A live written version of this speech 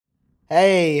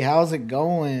Hey, how's it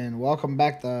going? Welcome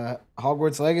back to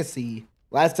Hogwarts Legacy.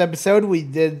 Last episode we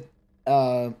did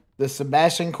the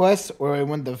Sebastian quest where we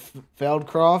went to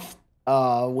Feldcroft.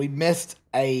 We missed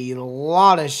a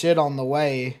lot of shit on the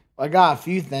way. I got a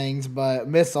few things, but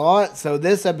missed a lot. So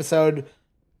this episode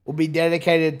will be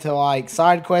dedicated to like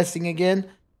side questing again.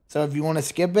 So if you want to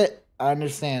skip it, I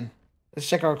understand. Let's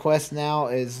check our quest now.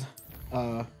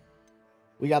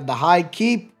 We got the High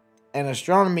Keep and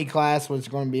astronomy class, which is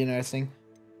going to be interesting.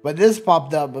 But this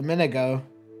popped up a minute ago.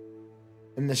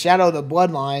 In the shadow of the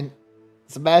bloodline,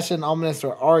 Sebastian and Ominis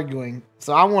are arguing.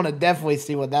 So I want to definitely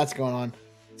see what that's going on.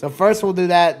 So first we'll do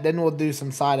that, then we'll do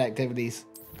some side activities.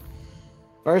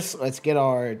 First, let's get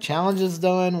our challenges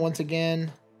done once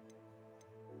again.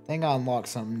 I think I unlocked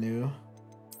something new.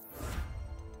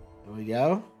 There we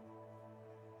go.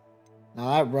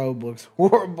 Now that robe looks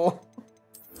horrible.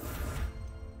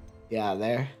 Yeah,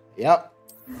 there. Yep.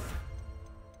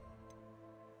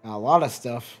 Got a lot of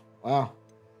stuff. Wow.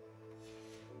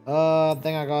 I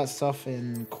think I got stuff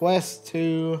in Quest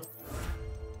 2.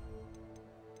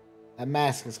 That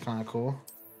mask is kind of cool.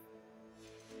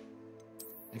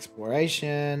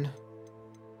 Exploration.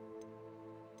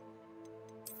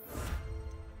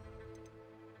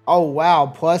 Oh, wow.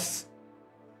 Plus,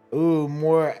 ooh,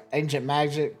 more ancient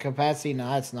magic capacity. No,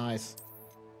 that's nice.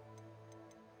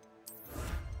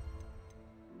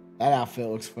 That outfit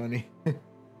looks funny.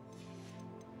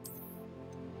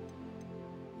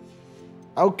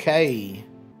 Okay.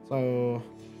 So,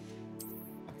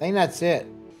 I think that's it.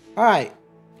 Alright.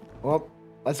 Well,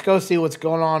 let's go see what's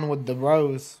going on with the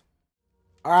Rose.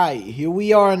 Alright, here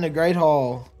we are in the Great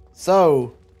Hall.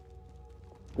 So,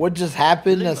 what just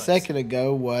happened a second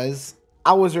ago was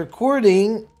I was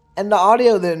recording and the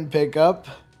audio didn't pick up.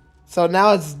 So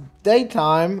now it's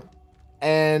daytime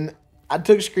and I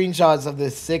took screenshots of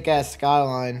this sick ass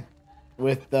skyline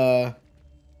with like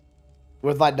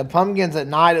the pumpkins at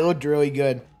night. It looked really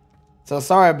good. So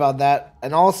sorry about that.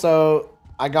 And also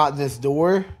I got this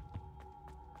door.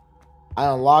 I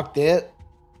unlocked it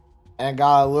and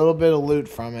got a little bit of loot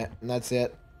from it, and that's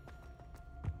it.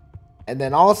 And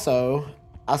then also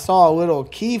I saw a little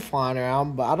key flying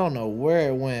around, but I don't know where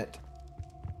it went.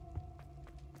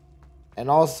 And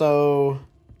also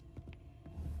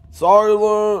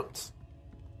silence.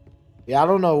 Yeah, I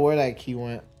don't know where that key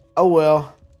went. Oh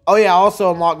well. Oh yeah, I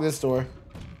also unlocked this door.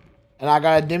 And I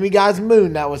got a Demiguise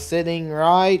moon that was sitting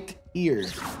right here.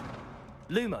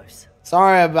 Lumos.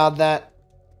 Sorry about that.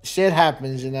 Shit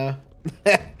happens, you know.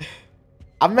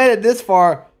 I made it this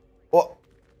far. Well,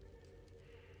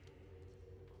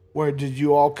 where did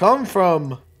you all come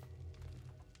from?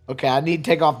 Okay, I need to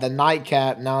take off the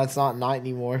nightcap. Now it's not night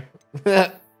anymore.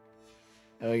 There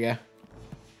we go.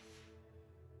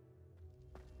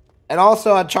 And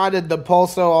also, I tried to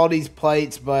depulso all these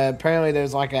plates, but apparently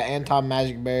there's like an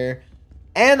anti-magic barrier.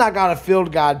 And I got a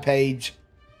field guide page,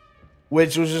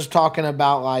 which was just talking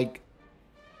about like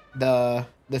the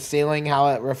ceiling, how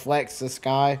it reflects the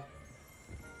sky.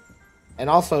 And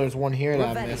also, there's one here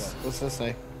that I missed. What's this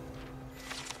say?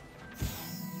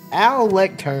 Owl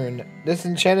lectern. This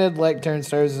enchanted lectern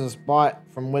serves as a spot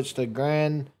from which the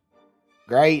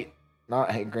great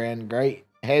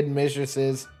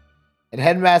headmistresses and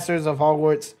headmasters of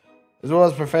Hogwarts, as well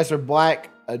as Professor Black,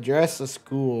 address the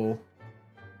school.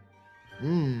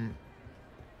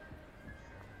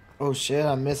 Oh shit,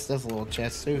 I missed this little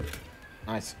chest too.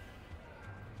 Nice.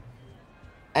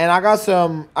 And I got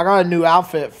a new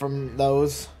outfit from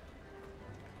those.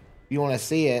 If you want to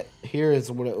see it, here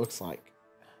is what it looks like.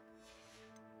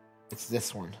 It's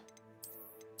this one.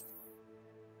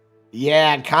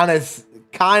 Yeah, kind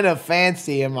of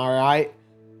fancy, am I right?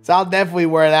 So I'll definitely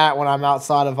wear that when I'm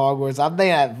outside of Hogwarts. I think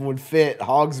that would fit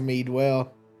Hogsmeade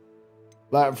well.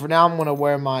 But for now, I'm gonna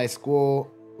wear my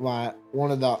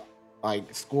one of the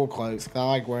like school clothes. 'Cause I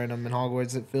like wearing them in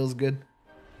Hogwarts. It feels good.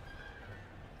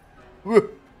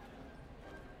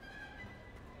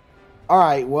 All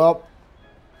right, well,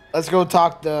 let's go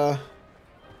talk to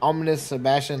Ominis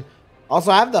Sebastian.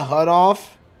 Also, I have the HUD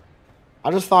off.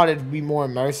 I just thought it'd be more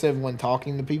immersive when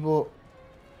talking to people.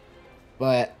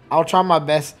 But I'll try my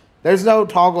best. There's no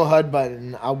toggle HUD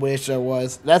button. I wish there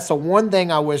was. That's the one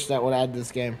thing I wish that would add to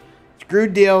this game. Screw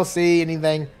DLC,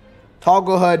 anything.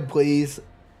 Toggle HUD, please.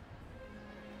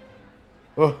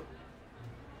 Oh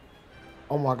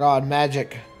my god,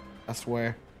 magic. I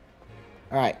swear.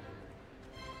 Alright.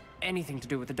 Anything to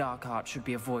do with the dark art should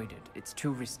be avoided. It's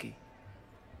too risky.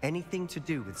 Anything to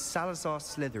do with Salazar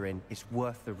Slytherin is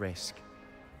worth the risk.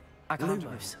 I can't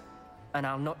lose. And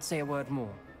I'll not say a word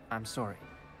more. I'm sorry.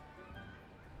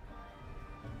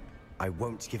 I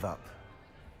won't give up.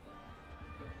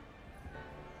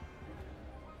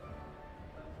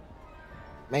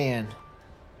 Man.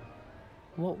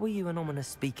 What were you and Ominis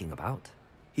speaking about?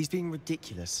 He's being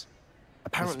ridiculous.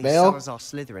 Apparently, spell? Salazar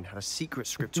Slytherin had a secret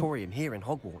scriptorium here in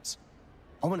Hogwarts.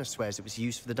 Ominis swears it was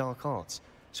used for the dark arts,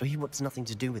 so he wants nothing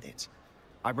to do with it.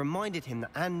 I reminded him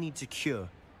that Anne needs a cure.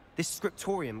 This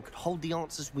scriptorium could hold the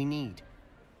answers we need.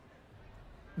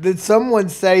 Did someone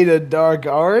say the dark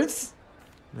arts?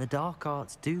 The dark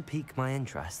arts do pique my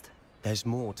interest. There's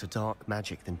more to dark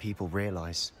magic than people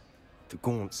realize. The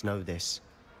Gaunts know this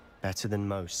better than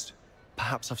most.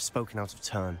 Perhaps I've spoken out of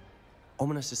turn.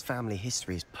 Ominis' family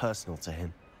history is personal to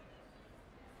him.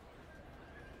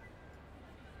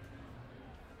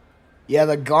 Yeah,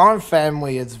 the Gaunt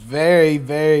family is very,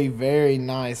 very, very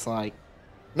nice. Like,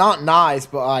 not nice,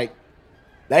 but like,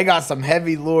 they got some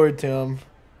heavy lore to them.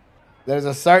 There's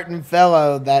a certain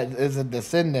fellow that is a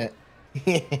descendant.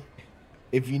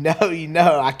 If you know, you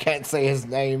know. I can't say his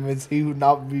name, as he would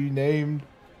not be named.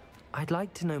 I'd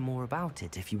like to know more about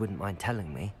it if you wouldn't mind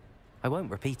telling me. I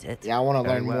won't repeat it. Yeah, I want to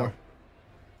Very learn well. more.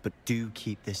 But do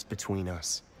keep this between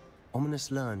us.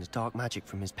 Ominis learned dark magic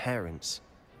from his parents.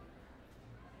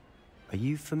 Are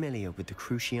you familiar with the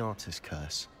Cruciatus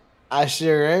curse? I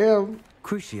sure am.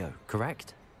 Crucio,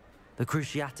 correct? The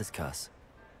Cruciatus curse,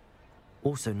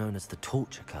 also known as the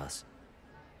torture curse,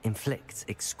 inflicts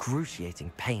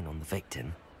excruciating pain on the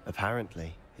victim.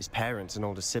 Apparently, his parents and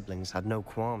older siblings had no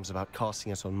qualms about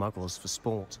casting it on muggles for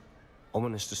sport.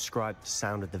 Ominis described the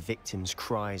sound of the victim's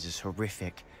cries as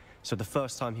horrific, so the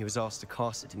first time he was asked to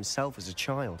cast it himself as a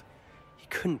child, he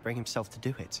couldn't bring himself to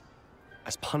do it.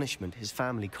 As punishment, his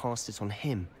family cast it on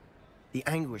him. The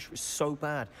anguish was so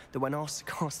bad that when asked to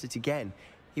cast it again,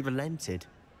 he relented.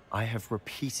 I have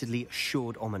repeatedly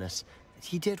assured Ominis that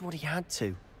he did what he had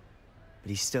to, but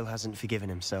he still hasn't forgiven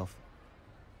himself.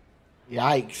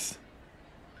 Yikes.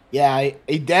 Yeah,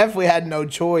 he definitely had no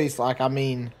choice. Like, I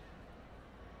mean,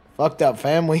 fucked up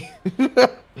family.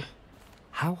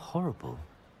 How horrible.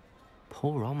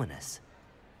 Poor Ominis.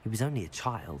 He was only a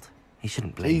child. He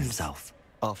shouldn't blame himself.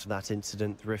 After that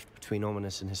incident, the rift between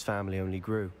Ominis and his family only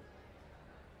grew.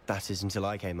 That is until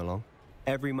I came along.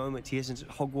 Every moment he isn't at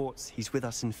Hogwarts, he's with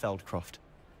us in Feldcroft.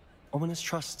 Ominis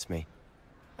trusts me.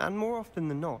 And more often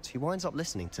than not, he winds up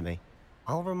listening to me.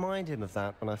 I'll remind him of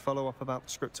that when I follow up about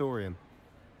the scriptorium.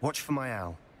 Watch for my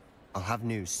owl. I'll have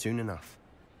news soon enough.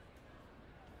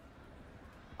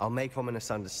 I'll make Ominis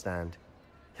understand.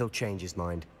 He'll change his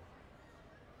mind.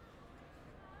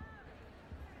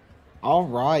 All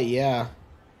right, yeah.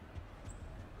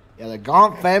 Yeah, the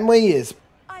Gaunt family is...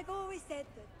 I've always said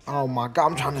that. Oh my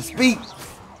god, I'm trying to speak.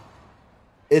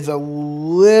 It's a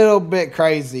little bit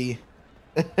crazy,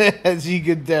 as you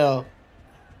can tell.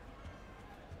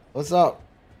 What's up?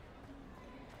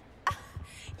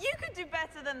 You could do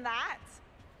better than that.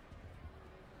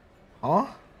 Huh?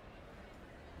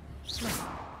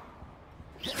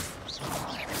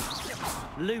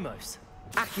 Lumos.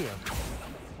 Accio.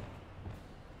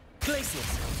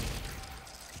 Glacius.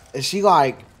 Is she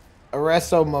like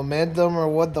Arresto Momentum or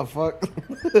what the fuck?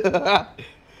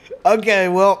 Okay,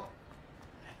 well.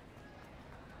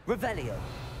 Revelio.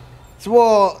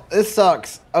 Well, it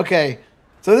sucks. Okay,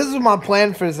 so this is my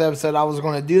plan for this episode. I was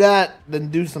going to do that, then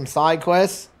do some side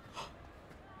quests.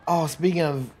 Oh, speaking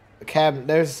of cabinet,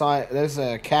 there's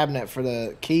a cabinet for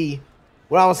the key.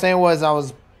 What I was saying was I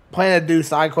was planning to do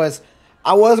side quests.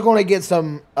 I was going to get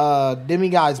some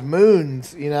Demiguise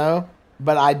moons, you know,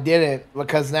 but I didn't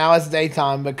because now it's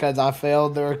daytime because I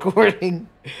failed the recording.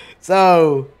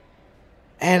 So,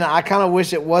 and I kind of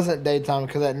wish it wasn't daytime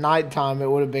because at nighttime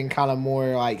it would have been kind of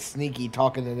more like sneaky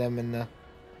talking to them in the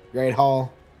Great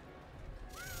Hall.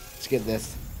 Let's get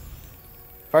this.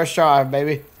 First try,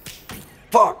 baby.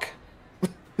 Fuck.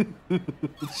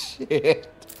 Shit.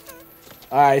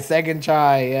 Alright, second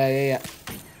try. Yeah.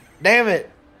 Damn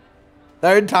it.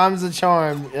 Third time's a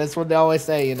charm. That's what they always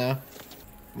say, you know.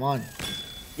 Come on.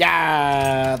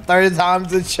 Yeah. Third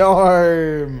time's a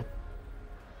charm.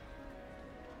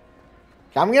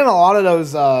 I'm getting a lot of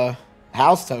those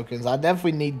house tokens. I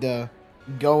definitely need to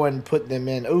go and put them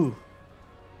in. Ooh.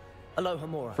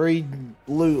 Alohomora. Free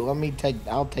loot.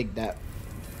 I'll take that.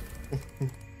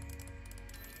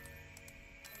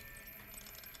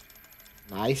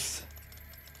 Nice.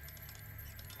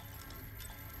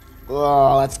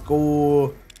 Oh, that's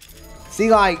cool. See,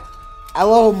 like,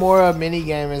 Alohomora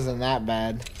minigame isn't that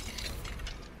bad.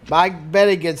 But I bet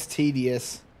it gets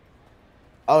tedious.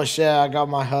 Oh shit, I got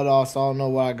my HUD off, so I don't know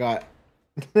what I got.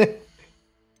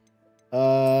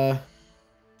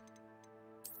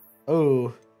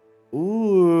 Oh.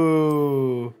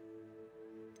 Ooh.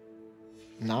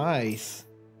 Nice.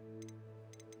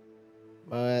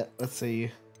 But, let's see.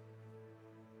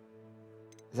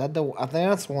 Is that the? I think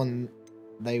that's one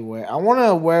they wear. I want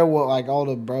to wear what like all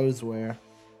the bros wear.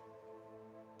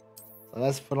 So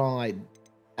let's put on like.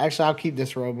 Actually, I'll keep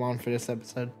this robe on for this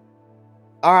episode.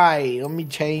 All right, let me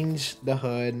change the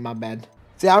hood. My bad.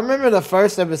 See, I remember the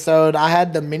first episode. I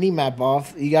had the mini map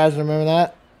off. You guys remember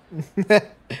that?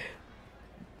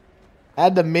 I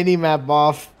had the mini map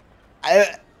off.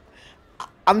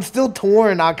 I'm still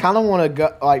torn. I kind of want to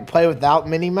go like play without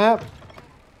mini map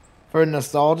for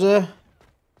nostalgia,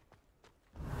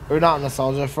 or not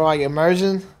nostalgia, for like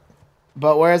immersion.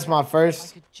 But where's my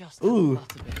first? Ooh,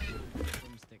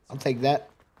 I'll take that.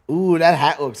 Ooh, that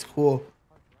hat looks cool.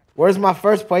 Where's my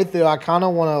first playthrough? I kind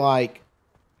of want to like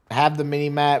have the mini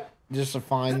map just to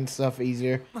find stuff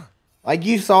easier. Like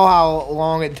you saw how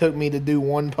long it took me to do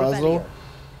one puzzle.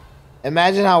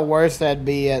 Imagine how worse that'd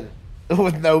be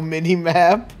with no mini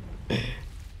map. So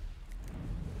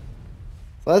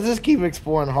let's just keep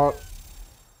exploring.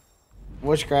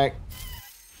 What's crack?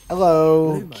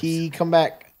 Hello, Key. Come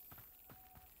back.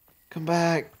 Come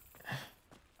back.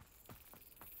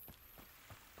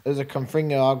 There's a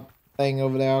Confringo thing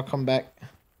over there. I'll come back.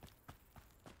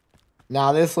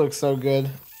 Now this looks so good.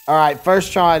 All right,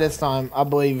 first try this time, I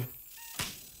believe.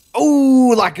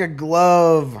 Ooh, like a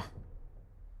glove.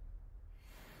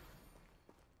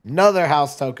 Another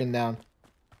house token down.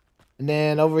 And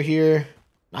then over here,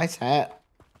 nice hat.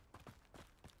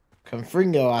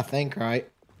 Confringo, I think, right?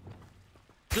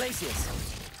 Glacius,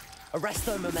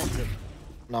 arresto momentum.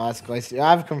 No, that's Glacier.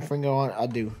 I have Confringo on. I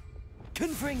do.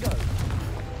 Confringo.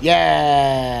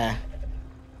 Yeah.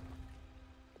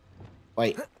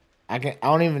 Wait, I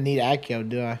don't even need Accio,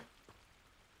 do I?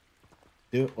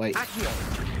 Wait. Accio.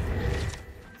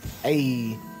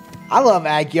 Hey, I love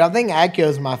Accio. I think Accio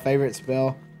is my favorite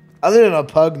spell, other than a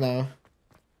Pugno,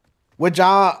 which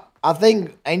I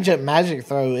think Ancient Magic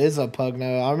Throw is a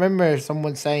Pugno. I remember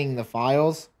someone saying the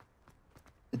files.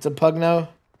 It's a Pugno.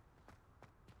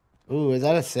 Ooh, is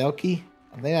that a Selkie?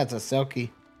 I think that's a Selkie.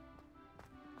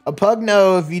 A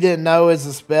Pugno, if you didn't know, is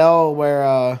a spell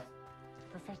where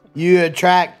you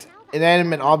attract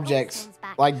inanimate objects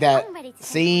like that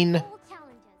scene.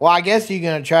 Well, I guess you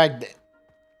can attract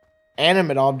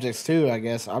animate objects too, I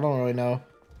guess. I don't really know.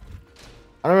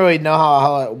 I don't really know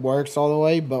how it works all the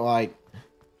way, but like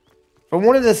from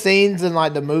one of the scenes in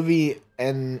like the movie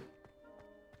and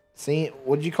scene,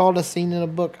 what'd you call the scene in the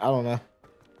book? I don't know.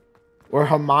 Where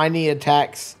Hermione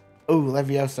attacks. Ooh,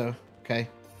 Levioso. Okay.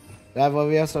 Do I have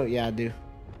Levioso? Yeah, I do.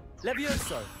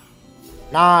 Levioso.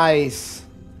 Nice.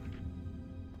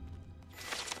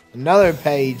 Another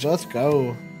page. Let's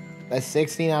go. That's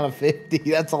 16 out of 50.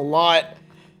 That's a lot.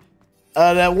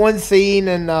 That one scene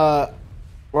in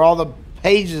where all the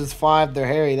pages fly up their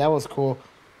Harry, that was cool.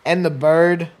 And the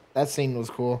bird, that scene was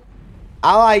cool.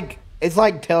 It's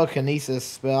like telekinesis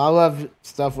spell. I love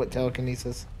stuff with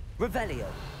telekinesis. Revelio.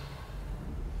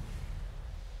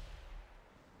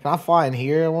 Can I fly in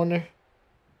here, I wonder?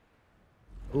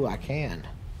 Ooh, I can.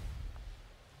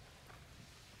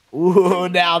 Ooh,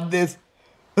 now this.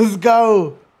 Let's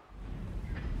go.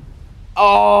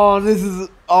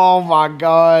 Oh my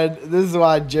god. This is what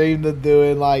I dreamed of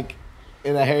doing, like,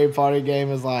 in a Harry Potter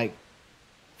game, is like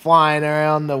flying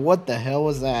around the, what the hell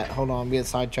was that? Hold on, I'm getting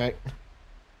sidetracked.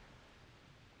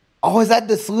 Oh, is that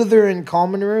the Slytherin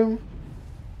common room?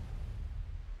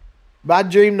 But I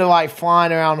dreamed of like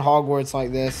flying around Hogwarts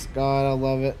like this. God, I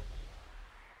love it.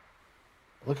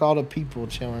 Look at all the people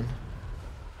chilling.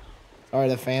 Sorry,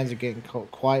 the fans are getting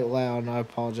quite loud, and I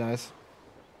apologize.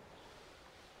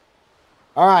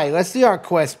 Alright, let's see our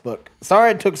quest book.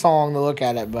 Sorry it took so long to look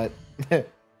at it, but...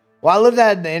 well, I looked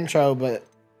at it in the intro, but...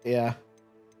 yeah.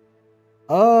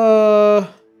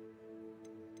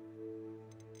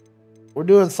 We're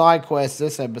doing side quests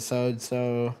this episode,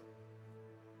 so...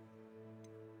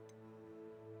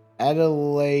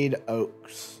 Adelaide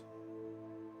Oaks.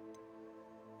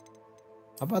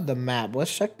 How about the map?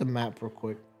 Let's check the map real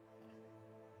quick.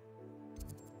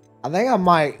 I think I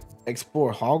might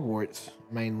explore Hogwarts,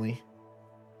 mainly.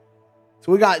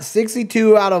 So we got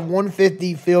 62 out of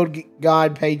 150 field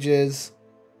guide pages,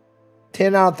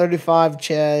 10 out of 35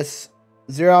 chests,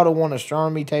 0 out of 1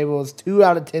 astronomy tables, 2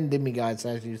 out of 10 Demiguise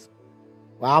statues.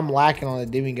 Well, I'm lacking on the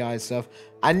Demiguise stuff.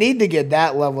 I need to get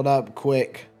that leveled up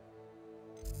quick.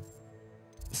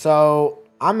 So,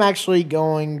 I'm actually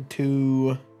going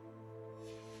to...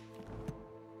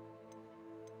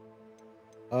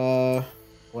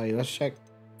 wait, let's check.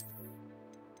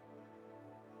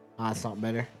 Ah, it's not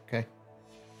better. Okay.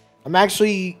 I'm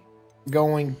actually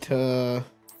going to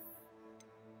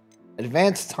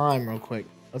advance time real quick.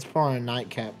 Let's put on a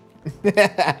nightcap.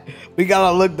 We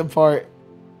gotta look the part.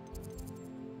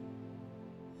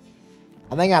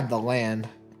 I think I have to land.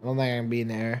 I don't think I can be in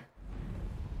the air.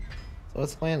 So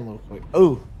let's land real quick.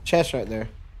 Oh, chest right there.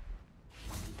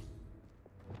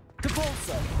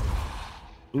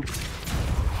 Oops.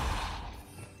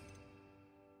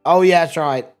 Oh yeah, that's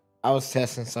right. I was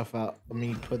testing stuff out. Let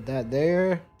me put that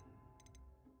there.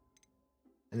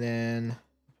 And then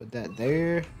put that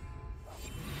there.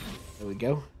 There we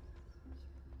go.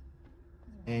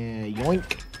 And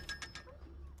yoink.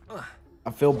 I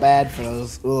feel bad for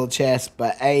those little chests,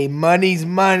 but hey, money's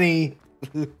money.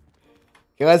 Okay,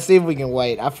 let's see if we can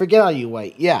wait. I forget how you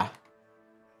wait. Yeah.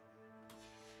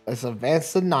 Let's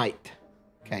advance the night.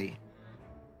 Okay.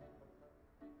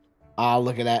 Ah,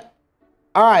 look at that.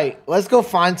 Alright, let's go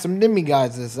find some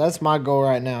Demiguises. That's my goal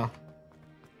right now.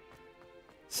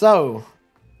 So,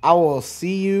 I will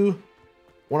see you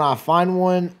when I find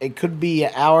one. It could be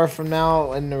an hour from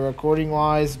now in the recording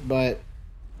wise, but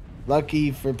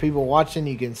lucky for people watching,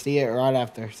 you can see it right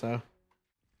after. So,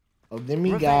 oh,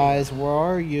 Demiguise, where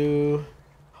are you?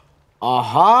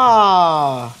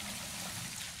 Aha!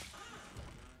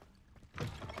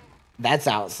 That's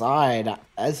outside.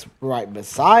 That's right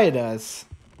beside us.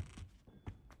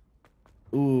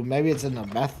 Ooh, maybe it's in the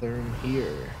bathroom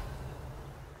here.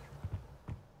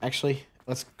 Actually,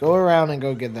 let's go around and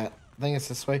go get that. I think it's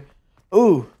this way.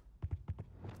 Ooh.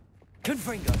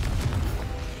 Confringo.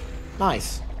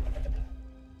 Nice.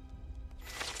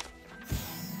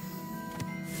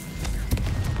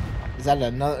 Is that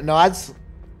another? No, that's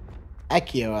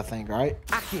Accio, I think, right?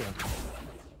 Accio.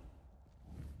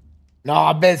 No,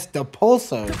 I bet it's the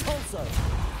Pulso. Pulso.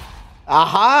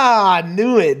 Aha! I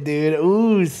knew it, dude.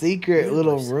 Ooh, secret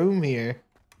little room here.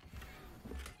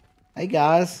 Hey,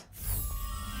 guys.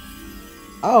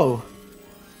 Oh.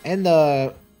 And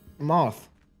the moth.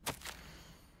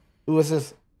 Who was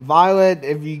this? Violet,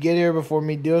 if you get here before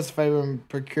me, do us a favor and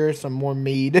procure some more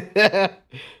mead.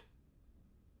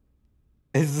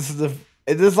 Is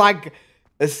this like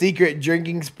a secret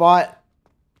drinking spot?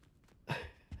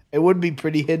 It would be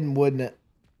pretty hidden, wouldn't it?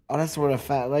 Oh, that's where the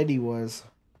fat lady was.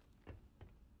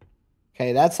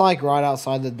 Okay, that's like right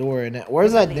outside the door, isn't it?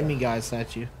 Where's that Demiguise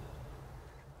statue?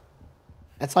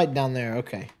 That's like down there.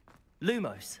 Okay.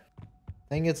 Lumos. I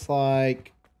think it's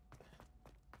like...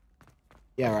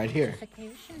 yeah, right here.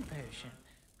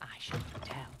 I should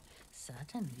tell.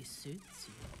 Certainly suits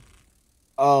you.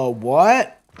 Oh,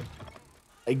 what?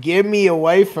 Get me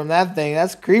away from that thing.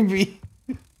 That's creepy.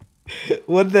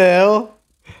 What the hell?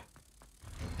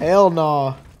 Hell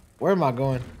no. Where am I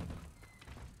going?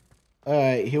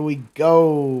 Alright, here we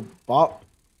go. Bop.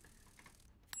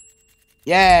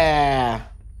 Yeah.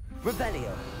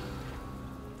 Rebellion.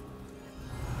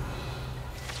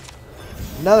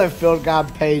 Another field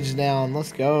guide page down.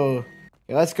 Let's go.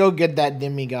 Okay, let's go get that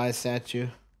Demiguise statue.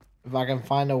 If I can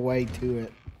find a way to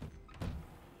it.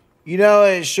 You know,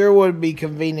 it sure would be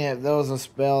convenient if there was a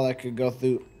spell that could go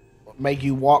through, make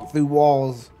you walk through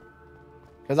walls.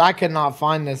 Because I could not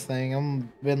find this thing.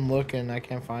 I've been looking. I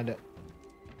can't find it.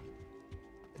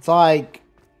 It's like,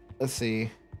 let's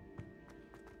see.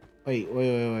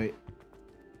 Wait.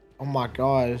 Oh my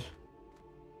god.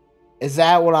 Is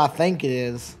that what I think it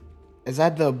is? Is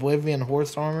that the Oblivion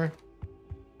horse armor?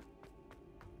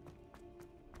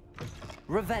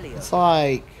 Revelio. It's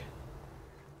like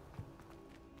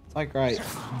right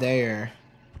there.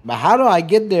 But how do I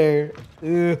get there?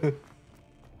 Because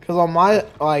on my,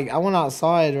 like, I went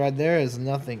outside. Right there is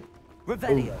nothing.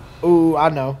 Revelio. Ooh, I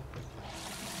know.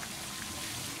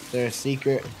 There's a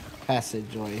secret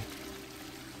passageway.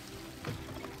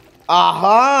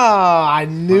 Aha! I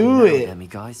knew it.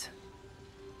 Demiguise.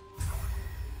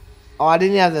 Oh, I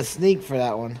didn't have the sneak for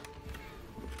that one.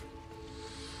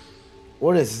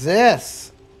 What is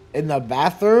this? In the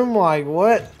bathroom? Like,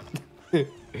 what?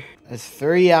 That's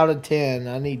 3 out of 10.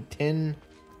 I need 10.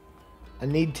 I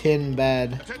need 10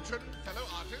 bad. Attention, fellow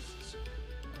artists.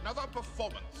 Another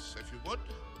performance, if you would.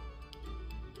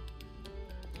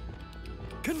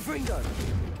 Confringo.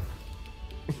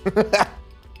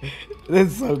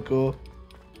 That's so cool.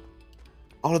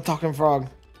 Oh, the talking frog.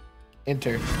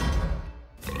 Enter.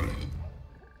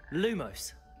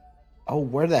 Lumos. Oh,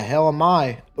 where the hell am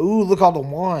I? Ooh, look all the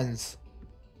wands.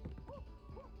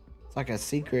 It's like a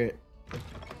secret.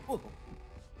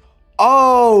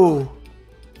 Oh!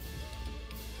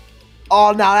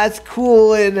 Oh, now that's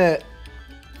cool, isn't it?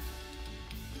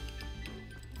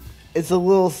 It's a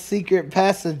little secret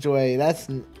passageway. That's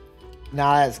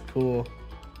cool.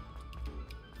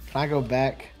 Can I go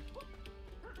back?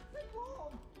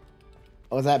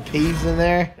 Oh, is that Peeves in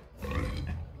there?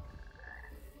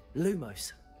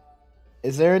 Lumos.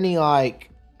 Is there any, like...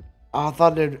 Oh, I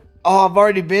thought there'd... Oh, I've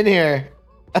already been here.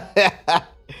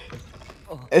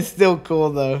 It's still cool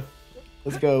though.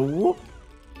 Let's go. Whoop.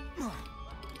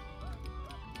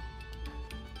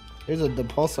 Here's a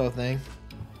Depulso thing.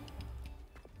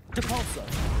 Depulso.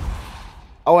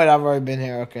 Oh wait, I've already been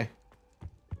here. Okay.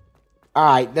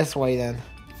 Alright, this way then.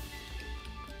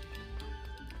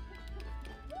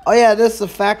 Oh yeah, this is the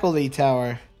faculty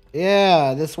tower.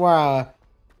 Yeah, this is where I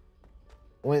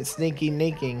went sneaky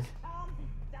neaking.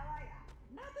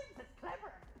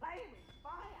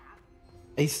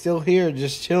 He's still here,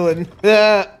 just chilling.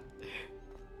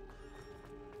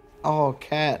 Oh,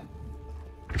 cat.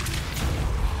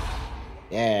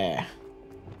 Yeah.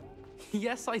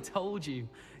 Yes, I told you.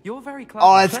 You're very clever.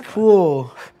 Oh, that's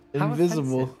cool. How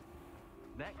Invisible. offensive.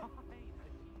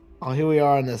 Oh, here we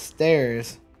are on the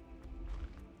stairs.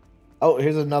 Oh,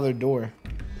 here's another door.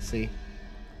 Let's see.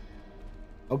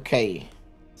 Okay.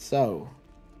 So,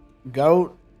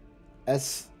 goat.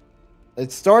 That's.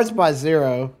 It starts by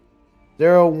 0.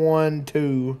 0, 1,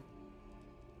 2.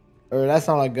 Or that's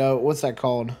not a goat. What's that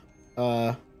called?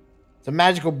 It's a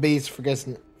magical beast. Forget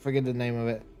the name of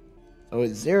it. So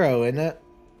it's 0, isn't it?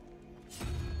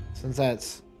 Since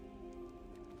that's,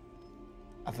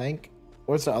 I think.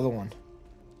 What's the other one?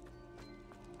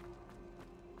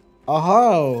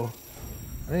 Oh,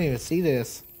 I didn't even see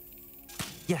this.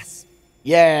 Yes.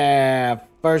 Yeah,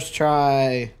 first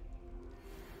try.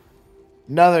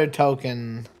 Another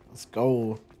token. Let's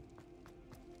go.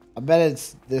 I bet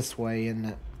it's this way, isn't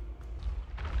it?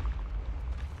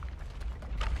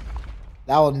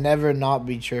 That will never not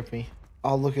be trippy.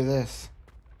 Oh, look at this.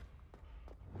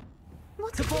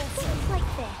 What if it's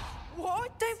like this?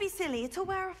 What? Don't be silly. It'll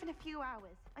wear off in a few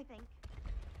hours, I think.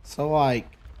 So, like,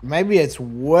 maybe it's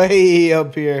way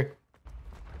up here.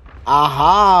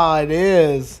 Aha, it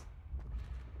is.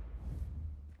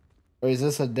 Or is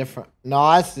this a different...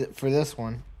 No, that's it for this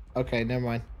one. Okay, never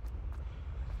mind.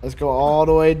 Let's go all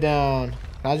the way down.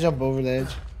 Can I jump over the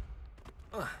edge?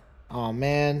 Oh,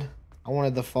 man. I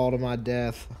wanted to fall to my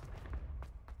death.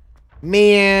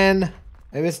 Man.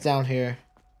 Maybe it's down here.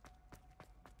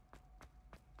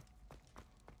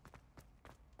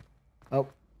 Oh.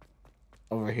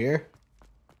 Over here?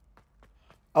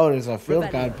 Oh, there's a field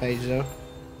guide page, though.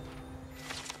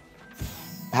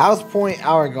 House Point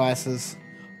Hourglasses.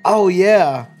 Oh,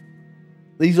 yeah.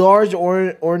 These large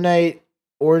ornate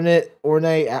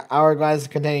hourglasses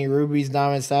containing rubies,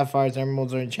 diamonds, sapphires,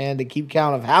 emeralds are enchanted to keep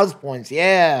count of house points.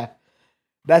 Yeah.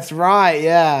 That's right,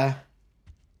 yeah.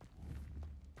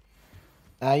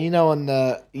 You know, in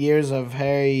the years of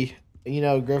Harry, you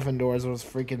know, Gryffindor's was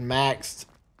freaking maxed.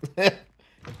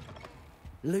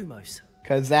 Lumos.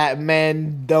 Because that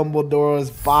man Dumbledore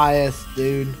was biased,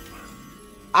 dude.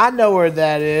 I know where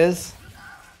that is.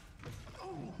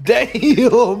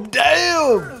 Damn,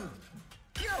 damn.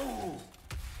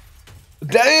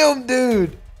 Damn,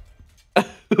 dude.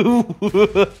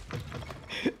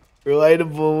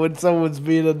 Relatable when someone's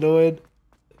being annoyed.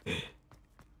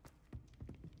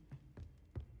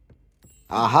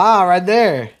 Aha, right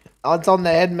there. Oh, it's on the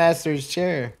headmaster's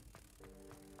chair.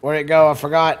 Where'd it go? I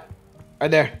forgot.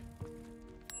 Right there.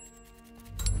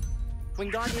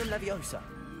 Wingardium Leviosa.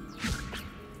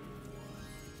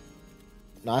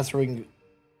 Nice ring.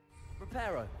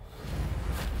 Reparo.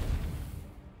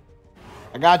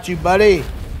 I got you, buddy.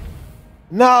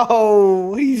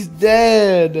 No, he's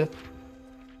dead.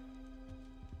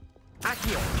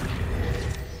 Accio.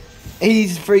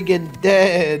 He's freaking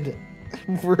dead.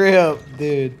 Rip,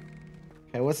 dude.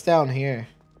 Okay, what's down here?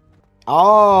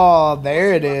 Oh,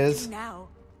 there it is.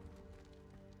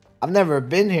 I've never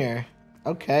been here.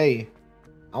 Okay.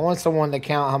 I want someone to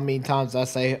count how many times I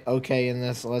say okay in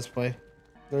this Let's Play.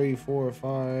 3, 4,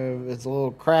 5. It's a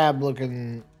little crab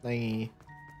looking thingy.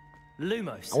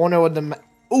 Lumos. I wonder what the...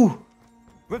 Ooh!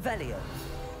 Revelio.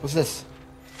 What's this?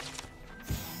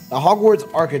 The Hogwarts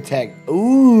Architect.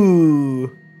 Ooh!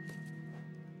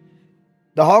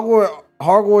 The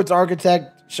Hogwarts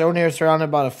Architect shown here surrounded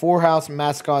by the 4 house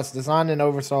mascots designed and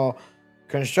oversaw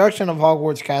construction of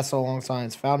Hogwarts Castle alongside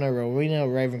its founder Rowena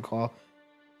Ravenclaw,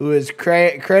 who is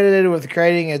credited with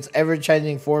creating its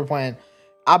ever-changing forward plan.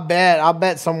 I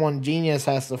bet someone genius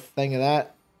has to think of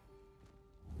that.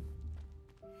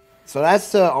 So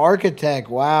that's the architect.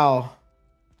 Wow.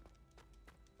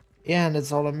 Yeah, and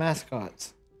it's all the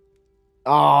mascots.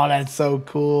 Oh, that's so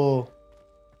cool.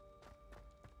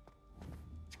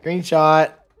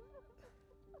 Screenshot.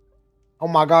 Oh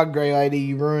my god, Grey Lady,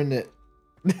 you ruined it.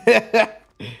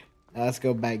 Now let's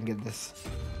go back and get this.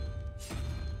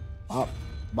 Bop,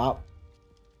 bop.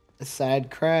 A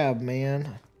sad crab,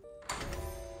 man.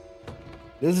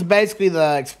 This is basically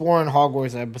the Exploring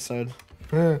Hogwarts episode.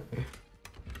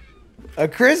 A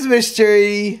Christmas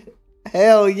tree.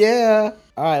 Hell yeah.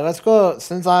 Alright, let's go.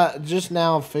 Since I just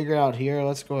now figured out here,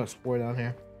 let's go explore down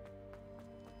here.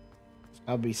 There's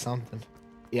gotta be something.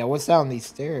 Yeah, what's down these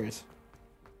stairs?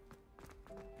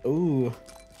 Ooh,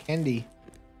 candy.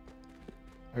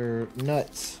 Or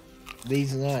nuts.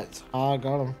 These nuts. Oh, I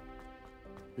got them.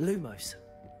 Lumos.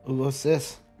 Ooh, what's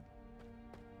this?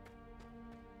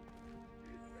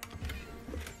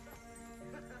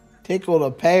 Tickled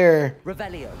a pear.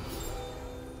 Revelio.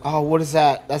 Oh, what is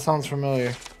that? That sounds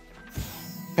familiar.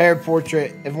 Pear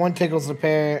portrait. If one tickles a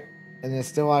pear and is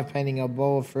still life painting a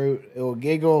bowl of fruit, it will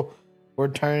giggle or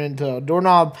turn into a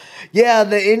doorknob. Yeah,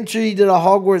 the entry to the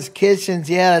Hogwarts kitchens.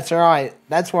 Yeah, that's right.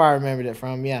 That's where I remembered it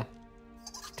from. Yeah.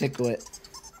 Tickle it.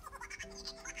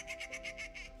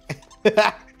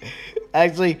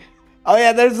 Actually, oh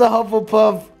yeah, there's the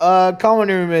Hufflepuff common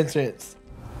room entrance.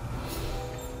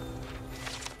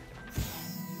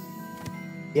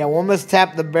 Yeah, one must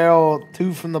tap the barrel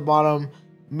 2 from the bottom,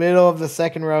 middle of the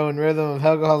second row in rhythm of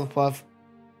Helga Hufflepuff.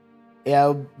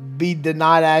 Yeah, be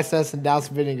denied access and douse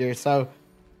vinegar. So,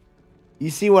 you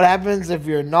see what happens if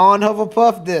you're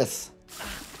non-Hufflepuff? This.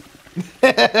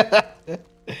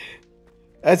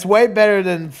 That's way better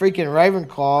than freaking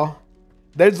Ravenclaw.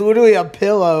 There's literally a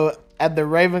pillow at the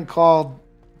Ravenclaw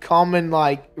common,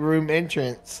 like, room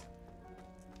entrance.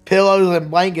 Pillows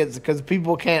and blankets because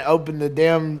people can't open the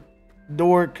damn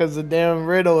door because the damn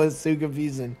riddle is too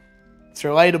confusing. It's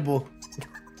relatable.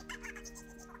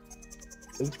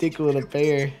 Let's tickle a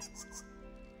pear.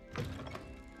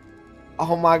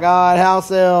 Oh my god,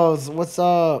 house elves, what's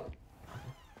up?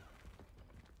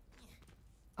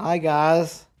 Hi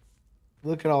guys.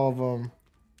 Look at all of them.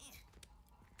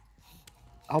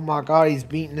 Oh my god, he's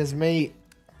beating his meat.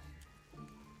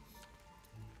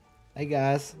 Hey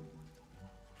guys.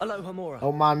 Alohomora.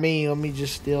 Oh my me, let me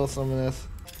just steal some of this.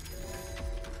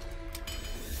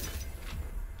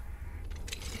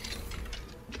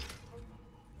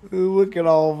 Ooh, look at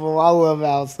all of them. I love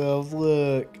house elves.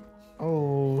 Look.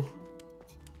 Oh.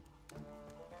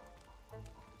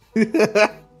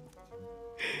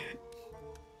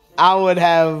 I would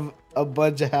have a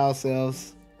bunch of house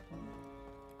elves.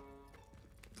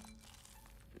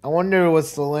 I wonder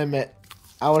what's the limit.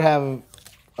 I would have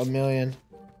 1,000,000.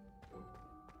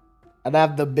 I'd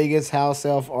have the biggest house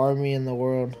elf army in the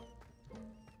world.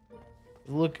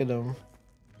 Look at them.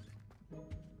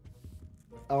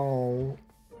 Oh.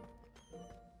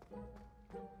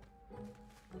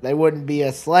 They wouldn't be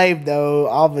a slave though,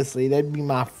 obviously. They'd be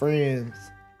my friends.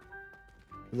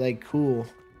 They cool.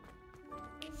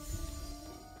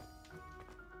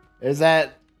 There's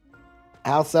that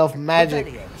house elf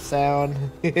magic sound.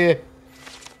 Here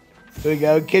we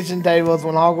go. Kitchen tables.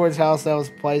 When Hogwarts house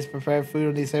elves place prepare food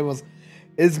on these tables,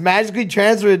 it's magically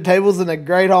transferred to tables in the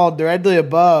Great Hall directly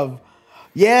above.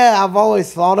 Yeah, I've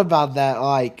always thought about that.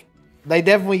 Like, they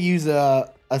definitely use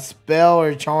a spell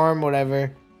or charm,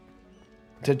 whatever,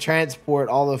 to transport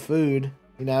all the food,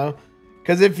 you know?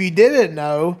 Because if you didn't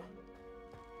know,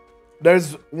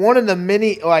 there's one of the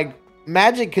many, like,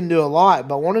 magic can do a lot,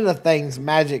 but one of the things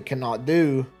magic cannot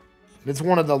do, it's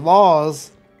one of the laws,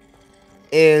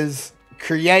 is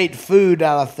create food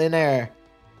out of thin air.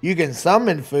 You can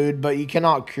summon food, but you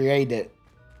cannot create it.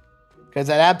 Because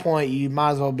at that point, you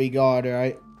might as well be God,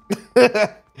 right?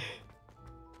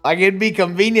 Like, it'd be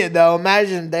convenient, though.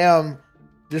 Imagine them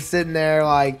just sitting there,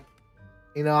 like,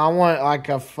 you know, I want, like,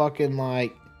 a fucking,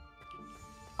 like,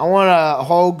 I want a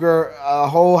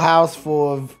whole house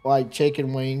full of, like,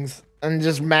 chicken wings and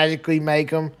just magically make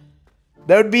them.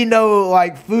 There'd be no,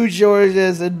 like, food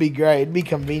shortages. It'd be great. It'd be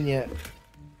convenient.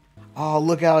 Oh,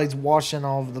 look how he's washing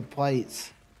all of the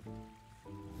plates.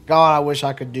 God, I wish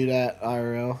I could do that,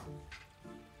 IRL.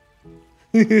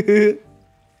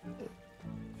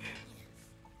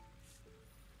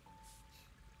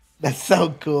 That's so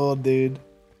cool, dude.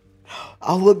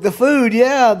 Oh, look, the food.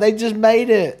 Yeah, they just made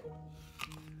it.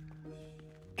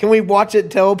 Can we watch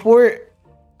it teleport?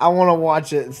 I want to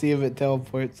watch it and see if it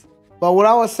teleports. But what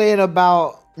I was saying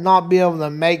about not being able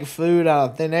to make food out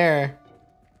of thin air,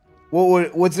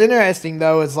 what's interesting,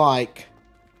 though, is, like,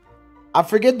 I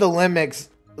forget the limits.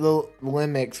 The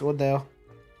limits. What the hell?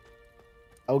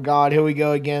 Oh, God. Here we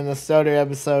go again. The Soder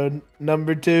episode.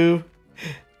 Number 2.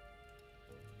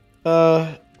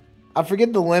 I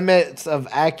forget the limits of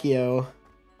Accio.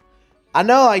 I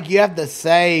know, like, you have to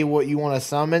say what you want to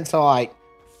summon. So, like,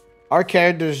 our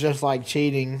character's just, like,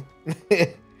 cheating.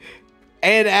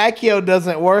 And Accio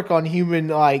doesn't work on human,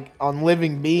 like, on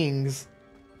living beings.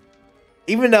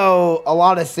 Even though a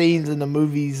lot of scenes in the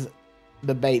movies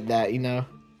debate that, you know.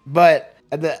 But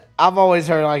I've always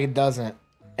heard, like, it doesn't.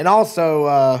 And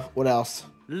also, what else?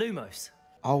 Lumos.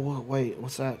 Oh, wait,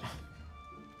 what's that?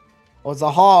 Oh, it's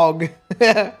a hog.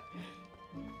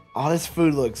 Oh, this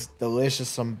food looks delicious.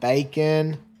 Some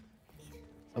bacon,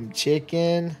 some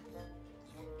chicken.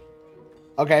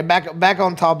 Okay, back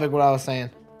on topic. What I was saying.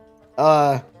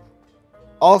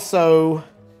 Also,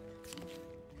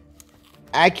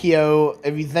 Accio,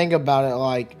 if you think about it,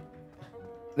 like,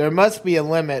 there must be a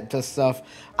limit to stuff.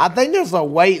 I think there's a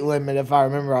weight limit, if I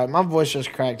remember right. My voice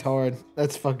just cracked hard.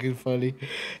 That's fucking funny.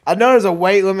 I know there's a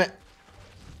weight limit.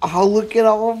 Oh, look at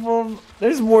all of them.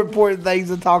 There's more important things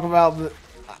to talk about. But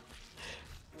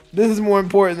this is more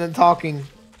important than talking.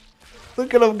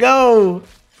 Look at them go.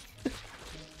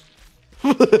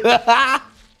 Look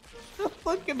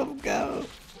at them go.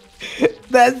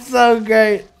 That's so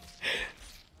great.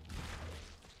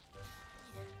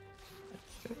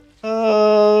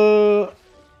 Oh,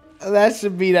 that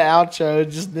should be the outro.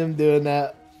 Just them doing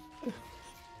that.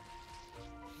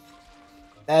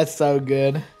 That's so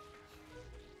good.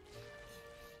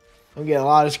 I'm getting a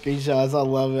lot of screenshots. I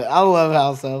love it. I love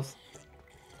house elves.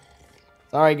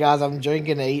 Sorry, guys. I'm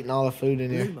drinking and eating all the food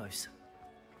in here. Lumos.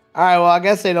 Alright, well, I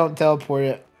guess they don't teleport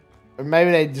it. Or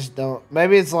maybe they just don't.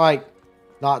 Maybe it's like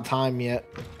not time yet.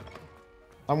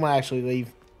 I'm gonna actually leave.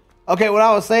 Okay, what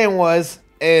I was saying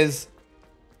is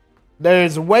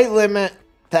there's a weight limit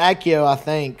to Accio, I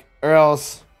think. Or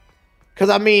else, because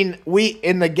I mean,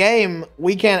 in the game,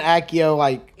 we can't Accio,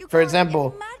 like, for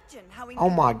example. Oh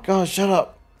my gosh, shut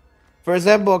up. For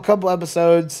example, a couple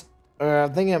episodes, or I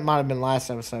think it might have been last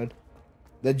episode,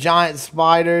 the giant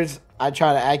spiders, I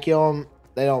try to Accio them,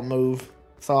 they don't move.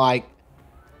 So, like,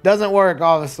 doesn't work,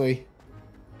 obviously.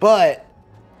 But,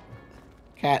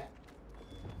 cat.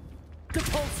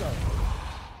 Depulso.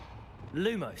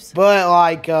 Lumos. But,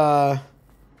 like, I've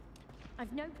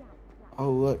no doubt.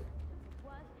 oh, look.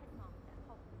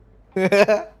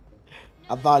 I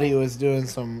thought he was doing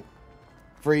some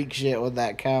freak shit with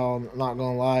that cow, I'm not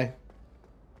gonna lie.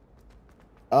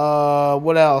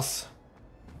 What else?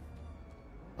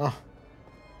 Oh,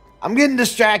 I'm getting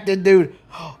distracted, dude.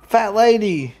 Fat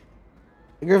lady.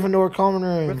 The Gryffindor common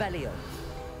room. Rebellion.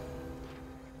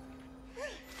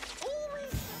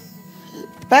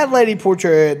 Fat lady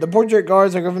portrait. The portrait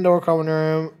guards the Gryffindor common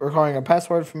room, requiring a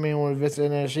password from anyone who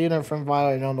visits it. She and her friend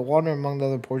Violet on the water among the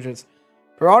other portraits,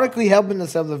 periodically helping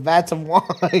themselves with vats of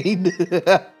wine.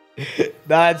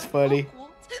 That's funny.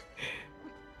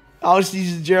 Oh,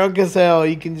 she's drunk as hell.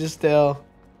 You can just tell.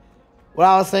 What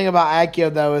I was saying about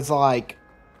Accio, though, is like,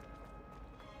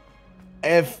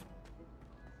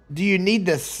 do you need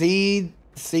to see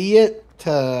it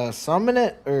to summon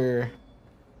it, or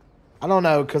I don't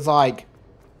know, cause like,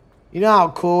 you know how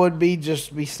cool it'd be just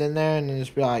to be sitting there and then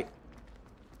just be like,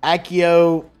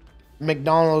 Accio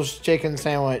McDonald's chicken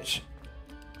sandwich,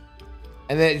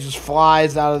 and then it just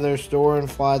flies out of their store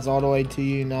and flies all the way to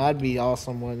you. No, that'd be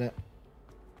awesome, wouldn't it?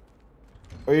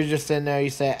 Or you're just sitting there, you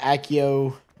say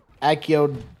Accio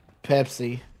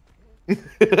Pepsi.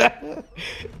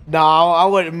 No, I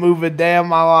wouldn't move a day in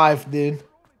my life, dude.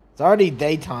 It's already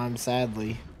daytime,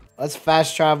 sadly. Let's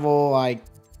fast travel like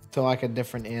to like a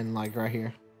different inn, like right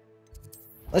here.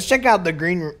 Let's check out the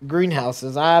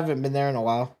greenhouses. I haven't been there in a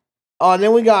while. Oh, and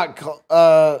then we got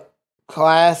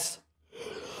class.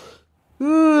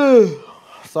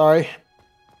 Sorry.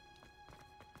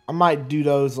 I might do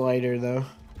those later though.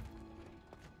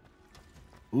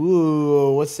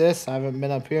 Ooh, what's this? I haven't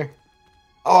been up here.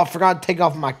 Oh, I forgot to take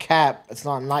off my cap. It's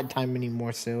not nighttime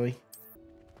anymore, silly.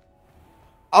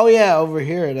 Oh yeah, over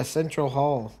here at a central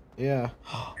hall. Yeah.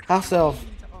 House elf.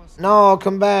 No,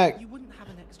 come back. You wouldn't have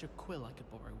an extra quill I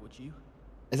could borrow, would you?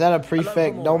 Is that a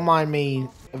prefect? Don't mind me.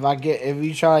 If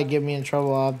you try to get me in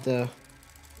trouble, I'll have to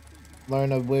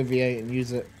learn Obliviate and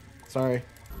use it. Sorry.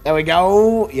 There we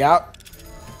go. Yep.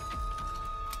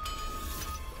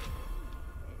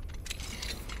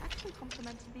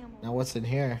 Now what's in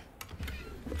here?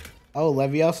 Oh,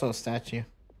 Levioso Statue.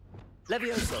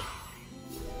 Levioso.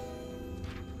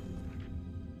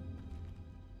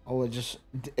 Oh,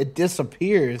 it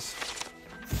disappears.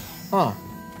 Huh.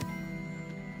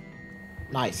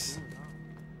 Nice.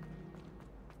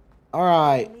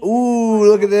 Alright. Ooh,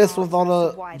 look at this with all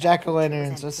the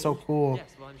jack-o'-lanterns. That's so cool. Yes,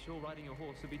 well, I'm sure riding a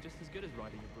horse would be just as good as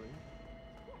riding a broom.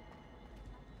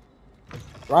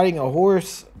 Riding a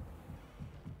horse?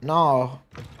 No.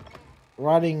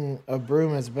 Riding a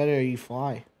broom is better, you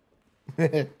fly.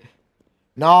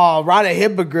 No, ride a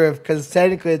hippogriff, because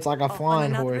technically it's like a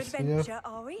flying horse, you know?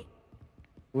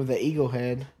 With an eagle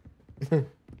head.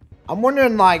 I'm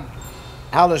wondering, like,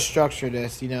 how to structure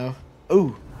this, you know?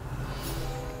 Ooh.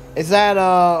 Is that,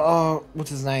 what's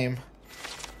his name?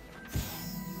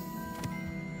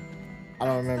 I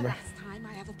don't remember. Last time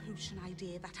I have a potion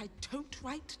idea that I don't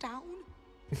write down.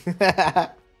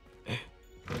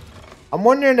 I'm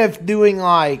wondering if doing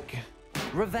like...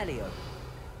 Revelio.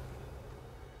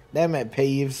 Damn it,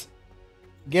 Peeves.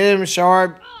 Get him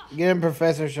Sharp. Get him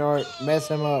Professor Sharp. Mess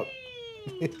him up.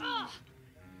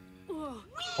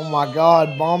 Oh my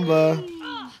god, Bomba.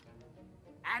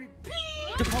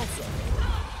 Depulso.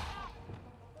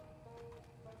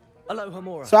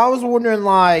 Alohomora. So I was wondering,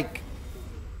 like,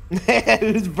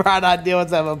 whose bright idea was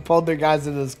to have a poltergeist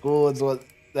in the school is what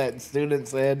that student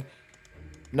said.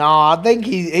 No, I think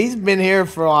he's been here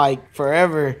for like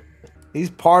forever. He's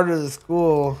part of the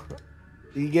school.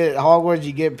 You get Hogwarts,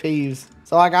 you get Peeves.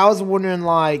 So like I was wondering,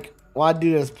 like, why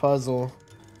do this puzzle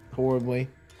horribly?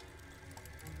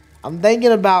 I'm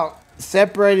thinking about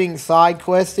separating side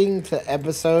questing to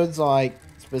episodes like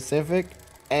specific,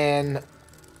 and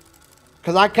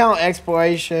because I count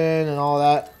exploration and all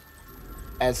that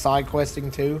as side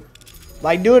questing too,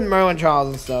 like doing Merlin trials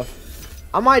and stuff.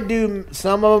 I might do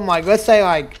some of them, like let's say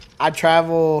like I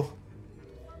travel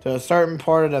to a certain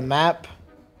part of the map.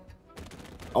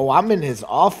 Oh, I'm in his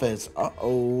office.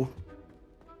 Uh-oh.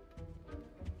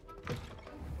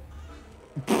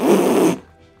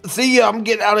 See ya, I'm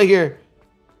getting out of here.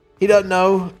 He doesn't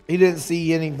know. He didn't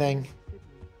see anything.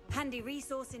 Handy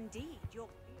resource indeed.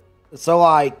 So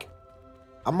like,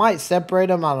 I might separate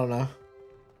them. I don't know.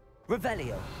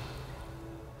 Revelio.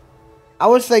 I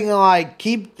was thinking like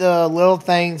keep the little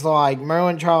things like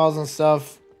Merlin trials and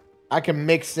stuff. I can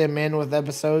mix them in with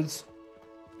episodes.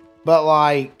 But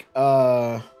like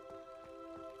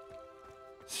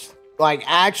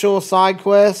actual side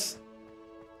quests,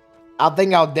 I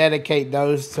think I'll dedicate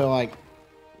those to like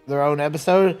their own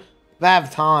episode. If I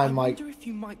have time, I like. wonder if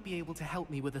you might be able to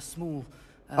help me with a small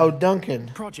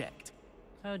Duncan. project.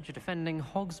 Heard you're defending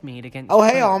Hogsmeade against... Oh,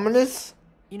 hey, Crow. Ominous.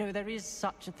 You know, there is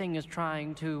such a thing as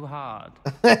trying too hard.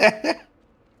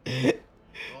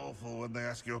 Awful when they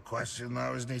ask you a question,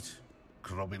 though, isn't it?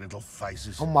 Grubby little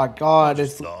faces. Oh my god,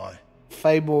 Just it's die.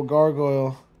 Fable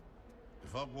Gargoyle.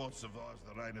 If Hogwarts survives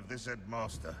the reign of this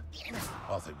headmaster,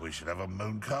 I think we should have a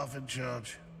mooncalf in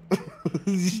charge.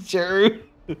 Sure.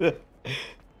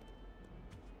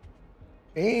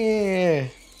 Yeah.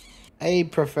 Hey,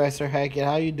 Professor Hackett,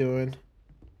 how you doing?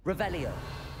 Revelio.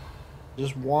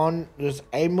 Just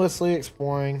aimlessly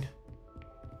exploring.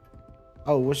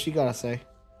 Oh, what's she gotta say?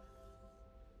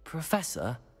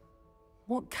 Professor,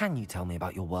 what can you tell me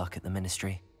about your work at the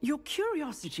Ministry? Your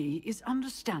curiosity is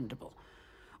understandable.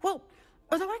 Well,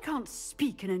 although I can't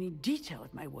speak in any detail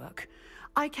of my work,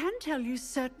 I can tell you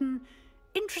certain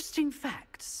interesting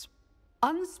facts.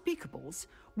 Unspeakables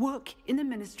work in the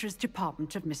Ministry's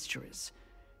Department of Mysteries.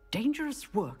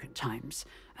 Dangerous work at times,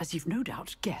 as you've no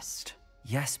doubt guessed.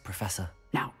 Yes, Professor.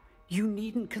 Now, you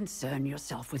needn't concern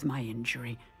yourself with my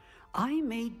injury. I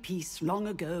made peace long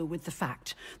ago with the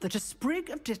fact that a sprig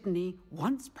of dittany,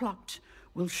 once plucked,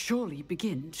 will surely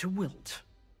begin to wilt.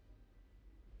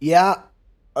 Yeah,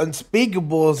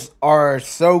 Unspeakables are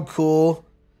so cool.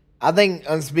 I think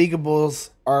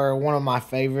Unspeakables are one of my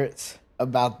favorites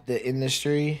about the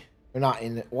industry. Or not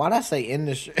in. Why'd I say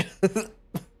industry?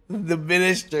 The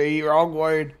Ministry, wrong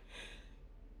word.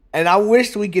 And I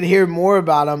wish we could hear more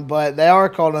about them, but they are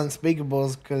called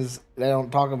Unspeakables because they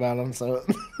don't talk about them, so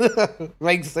it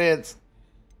makes sense.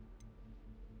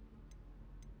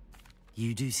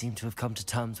 You do seem to have come to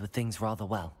terms with things rather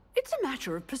well. It's a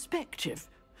matter of perspective.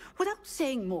 Without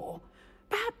saying more,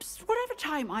 perhaps whatever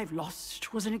time I've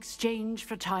lost was an exchange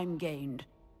for time gained.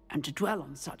 And to dwell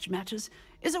on such matters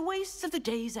is a waste of the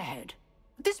days ahead.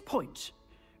 At this point,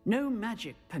 no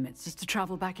magic permits us to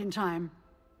travel back in time.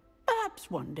 Perhaps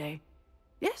one day.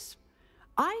 Yes,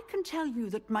 I can tell you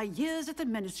that my years at the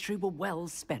Ministry were well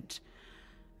spent.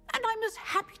 And I'm as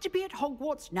happy to be at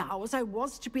Hogwarts now as I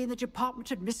was to be in the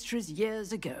Department of Mysteries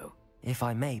years ago. If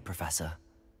I may, Professor,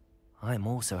 I'm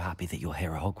also happy that you're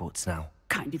here at Hogwarts now.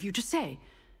 Kind of you to say.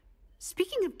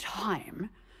 Speaking of time,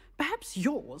 perhaps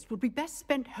yours would be best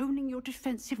spent honing your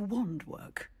defensive wand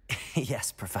work.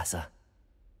 Yes, Professor.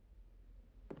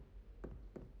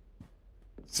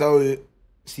 So,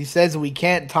 she says we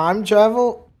can't time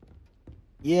travel?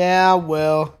 Yeah,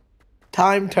 well,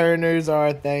 time turners are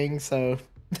a thing, so...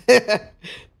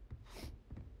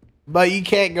 But you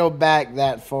can't go back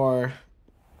that far.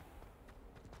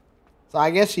 So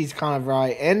I guess she's kind of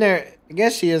right. And I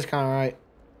guess she is kind of right.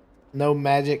 No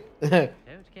magic. Don't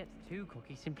get too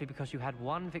cocky simply because you had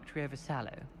one victory over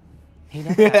Sallow. He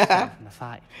never got himself in the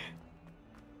fight.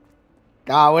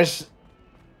 God,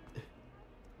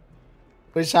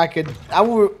 wish I could. I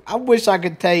wish I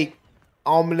could take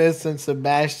Ominous and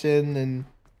Sebastian and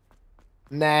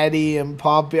Natty and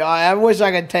Poppy. I wish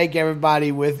I could take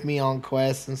everybody with me on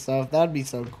quests and stuff. That'd be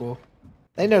so cool.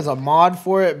 I think there's a mod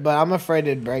for it, but I'm afraid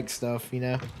it'd break stuff, you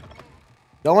know?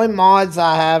 The only mods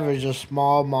I have are just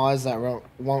small mods that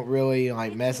won't really,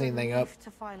 like, mess anything up.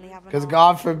 Because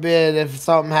God forbid if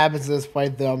something happens to this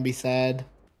playthrough, I'm gonna be sad.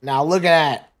 Now, look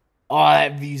at that. Oh,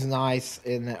 that view's nice,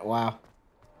 isn't it? Wow.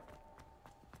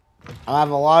 I have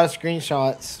a lot of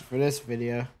screenshots for this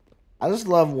video. I just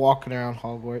love walking around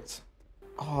Hogwarts.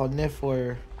 Oh,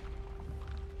 Niffler.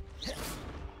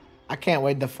 I can't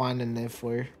wait to find a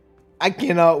Niffler. I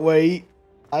cannot wait.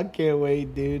 I can't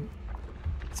wait, dude.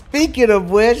 Speaking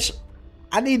of which,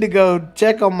 I need to go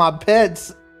check on my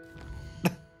pets.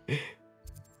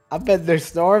 I bet they're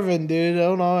starving, dude.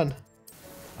 Hold on.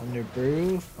 Under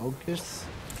brew, focus.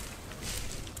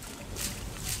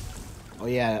 Oh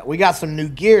yeah, we got some new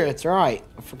gear. That's right.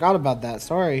 I forgot about that.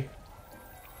 Sorry.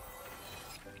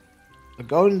 A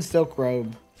golden silk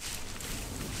robe.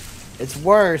 It's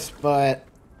worse, but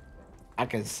I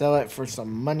can sell it for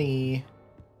some money.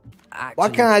 Actually, Why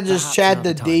can't I just chat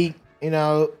to time. Deke? You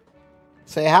know,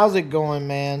 say how's it going,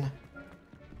 man?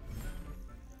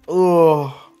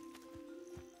 Oh.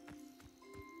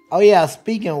 Oh yeah.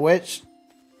 Speaking of which,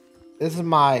 this is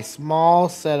my small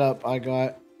setup I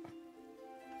got.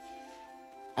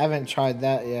 I haven't tried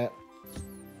that yet.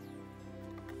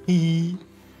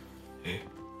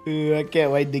 Ooh, I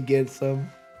can't wait to get some.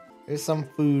 There's some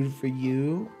food for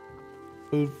you.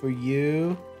 Food for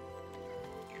you.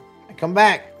 Come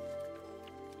back.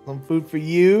 Some food for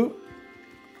you.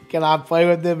 Can I play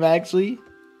with them actually?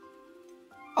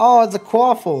 Oh, it's a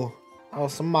quaffle. Oh,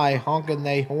 somebody honking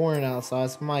their horn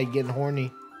outside. Somebody getting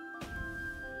horny.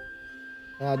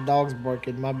 Dog's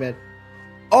barking. My bad.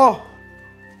 Oh!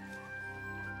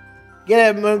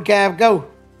 Get it, Mooncalf. Go.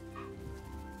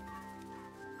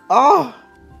 Oh!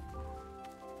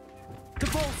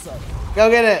 Go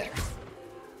get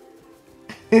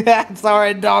it.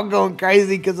 Sorry, dog going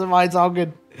crazy because somebody's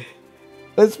talking.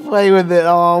 Let's play with it.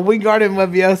 Oh, Wingardium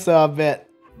Leviosa, I bet.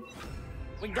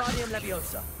 Wingardium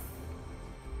Leviosa.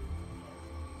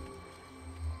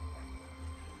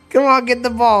 Come on, get the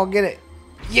ball. Get it.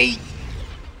 Yeet.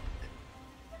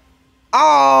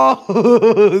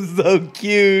 Oh, so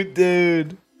cute,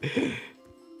 dude.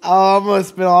 Oh, I'm going to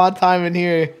spend a lot of time in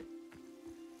here.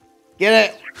 Get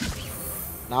it.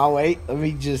 No, wait. Let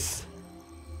me just...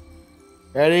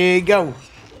 Ready, go.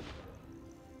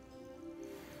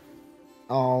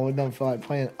 Oh, we don't feel like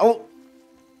playing. Oh!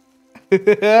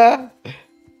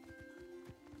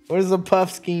 Where's the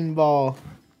puff scheme ball?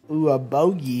 Ooh, a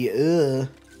bogey. Ugh.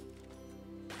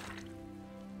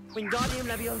 Wingardium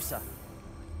Leviosa.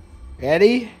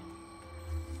 Ready?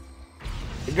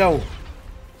 Go.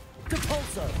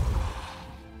 Compulso.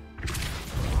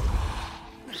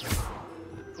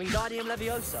 Wingardium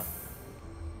Leviosa.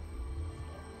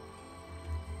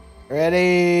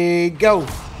 Ready, go.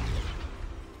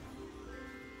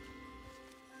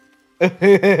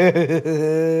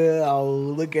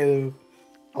 Oh, look at him.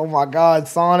 Oh my God,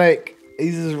 Sonic.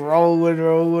 He's just rolling.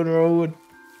 Oh,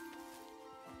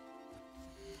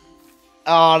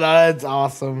 no, that's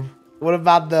awesome. What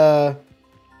about the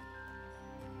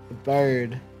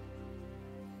bird?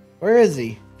 Where is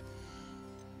he?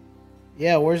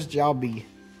 Yeah, where's Jobby?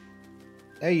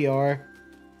 There you are.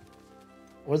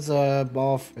 What's a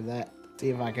ball for that? See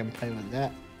if I can play with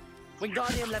that.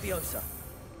 Wingardium Leviosa.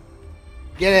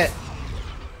 Get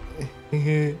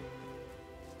it.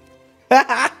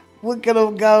 Look at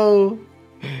him go.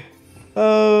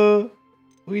 Oh,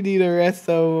 we need a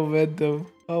resto momentum.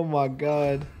 Oh my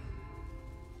God.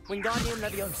 Wingardium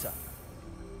Leviosa.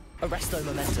 Arresto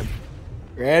momentum.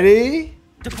 Ready?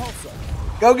 Depulso.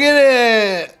 Go get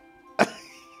it.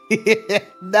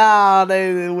 No,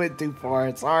 they went too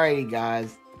far. Sorry,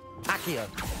 guys. Accio.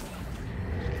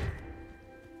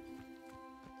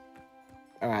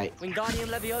 All right. Wingardium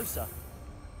Leviosa.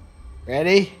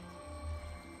 Ready?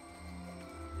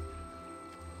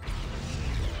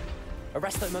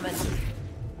 Arresto momentum.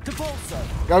 Depulso.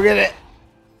 Go get it.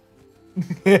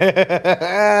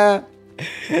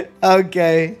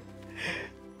 Okay.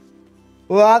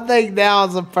 Well, I think now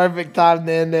is the perfect time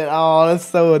to end it. Oh, that's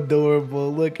so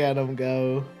adorable. Look at him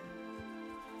go.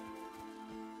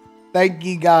 Thank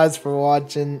you guys for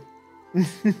watching.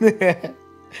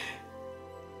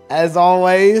 As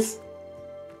always,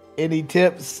 any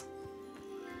tips,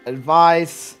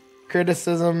 advice,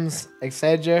 criticisms,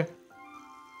 etc.,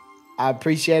 I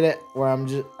appreciate it. Where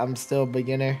I'm still a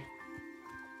beginner.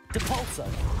 Depulso.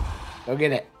 Go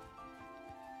get it.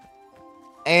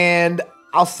 And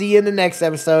I'll see you in the next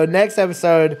episode. Next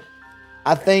episode,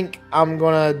 I think I'm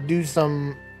gonna do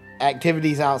some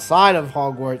activities outside of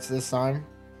Hogwarts this time.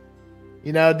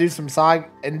 You know, do some side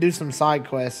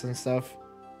quests and stuff.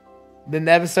 Then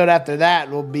the episode after that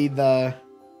will be the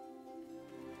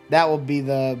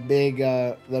big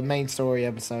the main story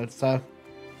episode. So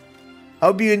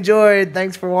hope you enjoyed.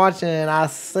 Thanks for watching. I'll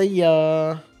see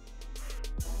ya.